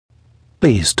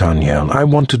Please, Danielle, I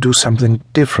want to do something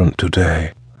different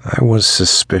today. I was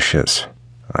suspicious.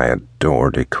 I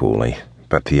adored Ikuli,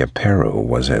 but the Aperu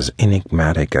was as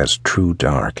enigmatic as true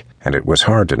dark, and it was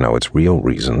hard to know its real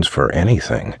reasons for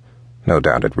anything. No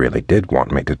doubt it really did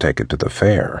want me to take it to the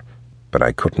fair, but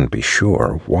I couldn't be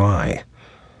sure why.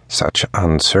 Such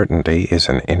uncertainty is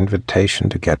an invitation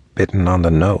to get bitten on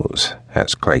the nose,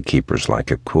 as clay keepers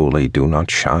like Ikuli do not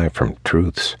shy from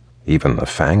truths, even the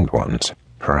fanged ones,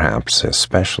 perhaps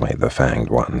especially the fanged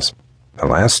ones. The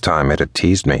last time it had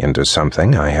teased me into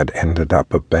something, I had ended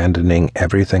up abandoning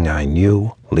everything I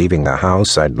knew, leaving the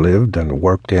house I'd lived and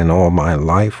worked in all my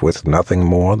life with nothing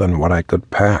more than what I could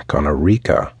pack on a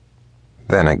Rika.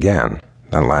 Then again,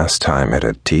 the last time it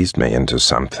had teased me into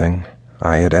something,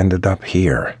 I had ended up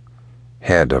here,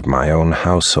 head of my own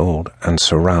household and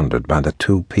surrounded by the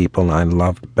two people I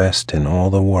loved best in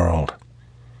all the world.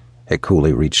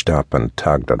 Ikuli reached up and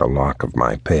tugged at a lock of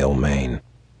my pale mane.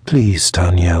 Please,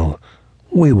 Danielle,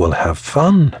 we will have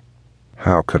fun.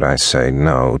 How could I say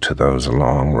no to those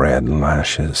long red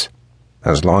lashes?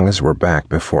 As long as we're back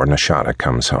before Nishada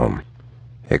comes home.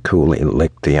 Ikuli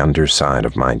licked the underside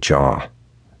of my jaw.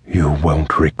 You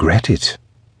won't regret it.